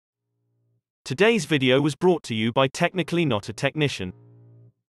Today's video was brought to you by Technically Not a Technician.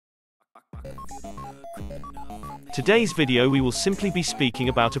 Today's video we will simply be speaking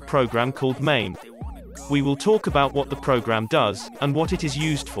about a program called MAME. We will talk about what the program does, and what it is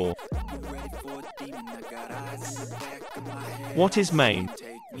used for. What is MAME?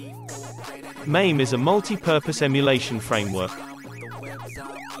 MAME is a multi-purpose emulation framework.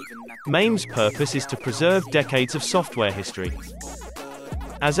 MAME's purpose is to preserve decades of software history.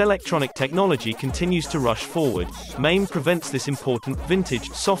 As electronic technology continues to rush forward, MAME prevents this important, vintage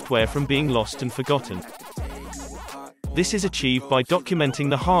software from being lost and forgotten. This is achieved by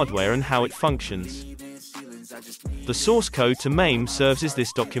documenting the hardware and how it functions. The source code to MAME serves as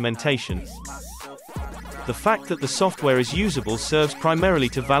this documentation. The fact that the software is usable serves primarily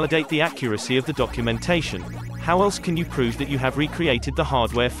to validate the accuracy of the documentation. How else can you prove that you have recreated the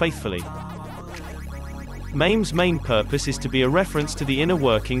hardware faithfully? MAME's main purpose is to be a reference to the inner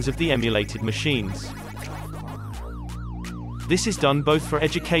workings of the emulated machines. This is done both for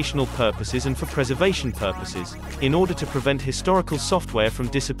educational purposes and for preservation purposes, in order to prevent historical software from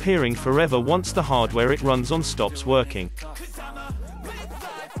disappearing forever once the hardware it runs on stops working.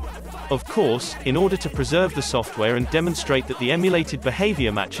 Of course, in order to preserve the software and demonstrate that the emulated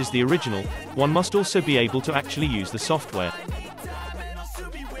behavior matches the original, one must also be able to actually use the software.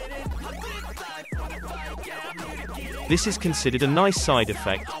 This is considered a nice side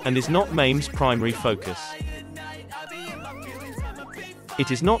effect, and is not MAME's primary focus. It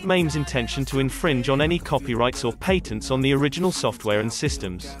is not MAME's intention to infringe on any copyrights or patents on the original software and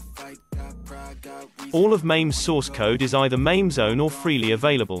systems. All of MAME's source code is either MAME's own or freely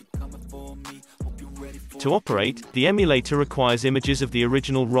available. To operate, the emulator requires images of the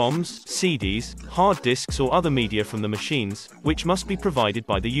original ROMs, CDs, hard disks or other media from the machines, which must be provided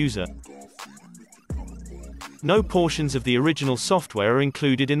by the user. No portions of the original software are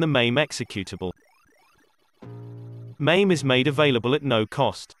included in the MAME executable. MAME is made available at no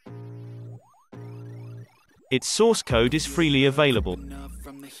cost. Its source code is freely available.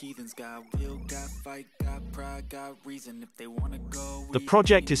 The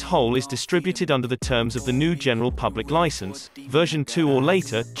project as whole is distributed under the terms of the GNU General Public License, version 2 or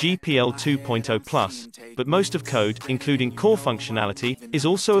later, GPL 2.0+, but most of code, including core functionality, is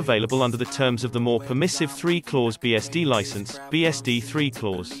also available under the terms of the more permissive 3-clause BSD license, BSD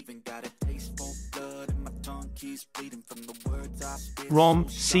 3-clause. ROM,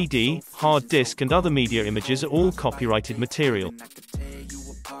 CD, hard disk and other media images are all copyrighted material.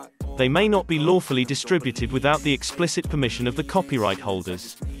 They may not be lawfully distributed without the explicit permission of the copyright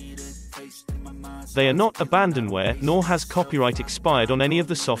holders. They are not abandonware, nor has copyright expired on any of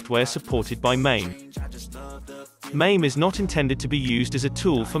the software supported by MAME. MAME is not intended to be used as a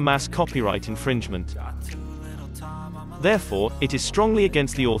tool for mass copyright infringement. Therefore, it is strongly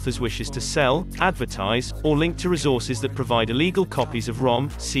against the author's wishes to sell, advertise, or link to resources that provide illegal copies of ROM,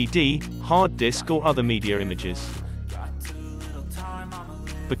 CD, hard disk or other media images.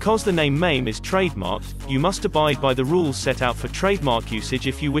 Because the name MAME is trademarked, you must abide by the rules set out for trademark usage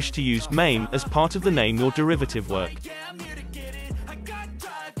if you wish to use MAME as part of the name or derivative work.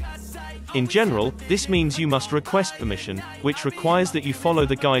 In general, this means you must request permission, which requires that you follow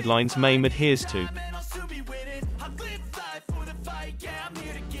the guidelines MAME adheres to.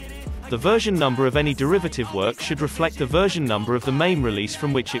 The version number of any derivative work should reflect the version number of the MAME release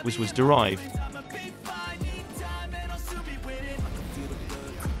from which it was derived.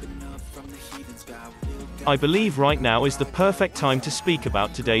 I believe right now is the perfect time to speak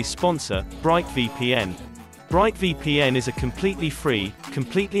about today's sponsor, BrightVPN. BrightVPN is a completely free,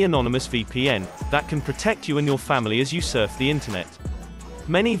 completely anonymous VPN that can protect you and your family as you surf the internet.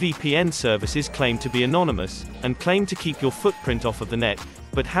 Many VPN services claim to be anonymous, and claim to keep your footprint off of the net,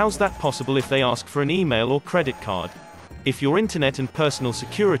 but how's that possible if they ask for an email or credit card? If your internet and personal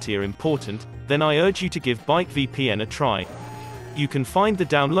security are important, then I urge you to give BrightVPN a try. You can find the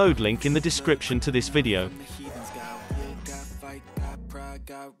download link in the description to this video.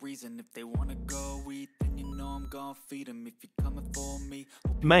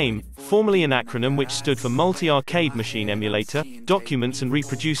 MAME, formerly an acronym which stood for Multiple Arcade Machine Emulator, documents and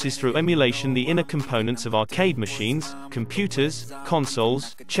reproduces through emulation the inner components of arcade machines, computers,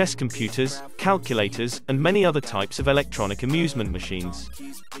 consoles, chess computers, calculators, and many other types of electronic amusement machines.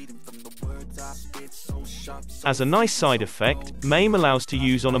 As a nice side effect, MAME allows to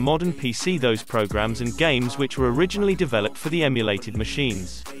use on a modern PC those programs and games which were originally developed for the emulated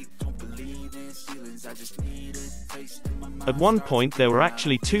machines. At one point there were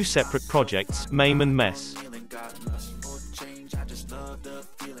actually two separate projects, MAME and MES.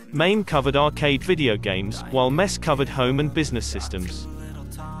 MAME covered arcade video games, while MES covered home and business systems.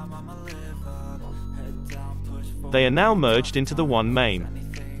 They are now merged into the one MAME.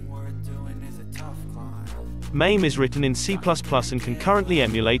 MAME is written in C++ and can currently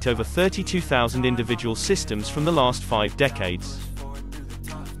emulate over 32,000 individual systems from the last 5 decades.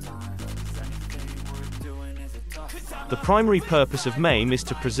 The primary purpose of MAME is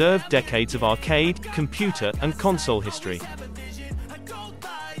to preserve decades of arcade, computer, and console history.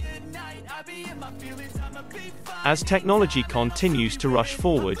 As technology continues to rush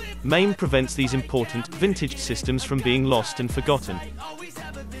forward, MAME prevents these important, vintage systems from being lost and forgotten.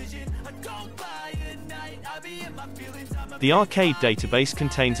 The arcade database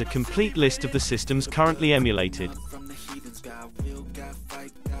contains a complete list of the systems currently emulated.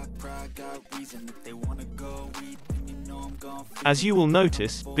 As you will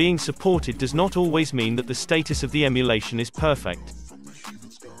notice, being supported does not always mean that the status of the emulation is perfect.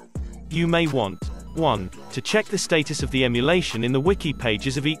 You may want 1. To check the status of the emulation in the wiki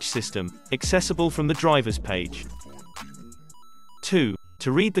pages of each system, accessible from the drivers page. 2.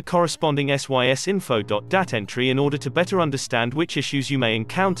 To read the corresponding sysinfo.dat entry in order to better understand which issues you may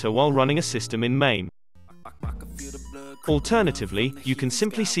encounter while running a system in MAME. Alternatively, you can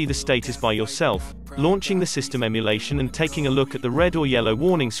simply see the status by yourself, launching the system emulation and taking a look at the red or yellow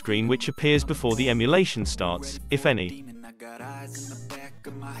warning screen which appears before the emulation starts, if any.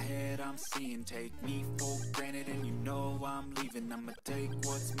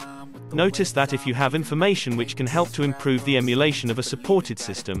 Notice that if you have information which can help to improve the emulation of a supported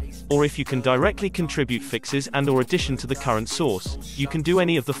system, or if you can directly contribute fixes and/or addition to the current source, you can do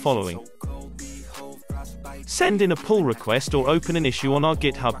any of the following. Send in a pull request or open an issue on our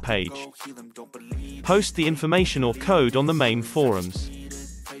GitHub page. Post the information or code on the MAME forums.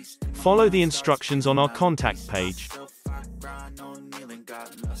 Follow the instructions on our contact page.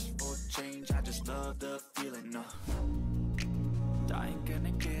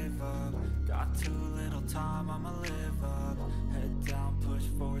 Got too little time, I'ma live up. Head down, push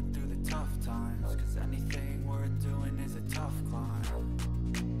forward through the tough times. Cause anything worth doing is a tough climb.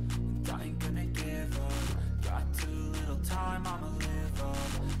 And I ain't gonna give up. Got too little time, I'ma live up.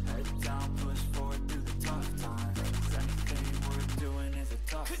 Head down, push forward through the tough times. Cause anything worth doing is a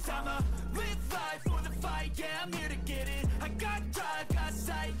tough climb. Cause I'ma live life for the fight, yeah, I'm here to get it. I got drive, got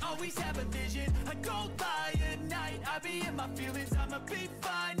sight, always have a vision. I go by at night, I be in my feelings, I'ma be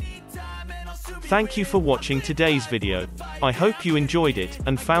fine. Thank you for watching today's video. I hope you enjoyed it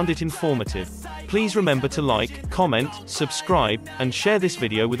and found it informative. Please remember to like, comment, subscribe, and share this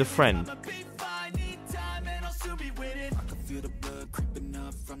video with a friend.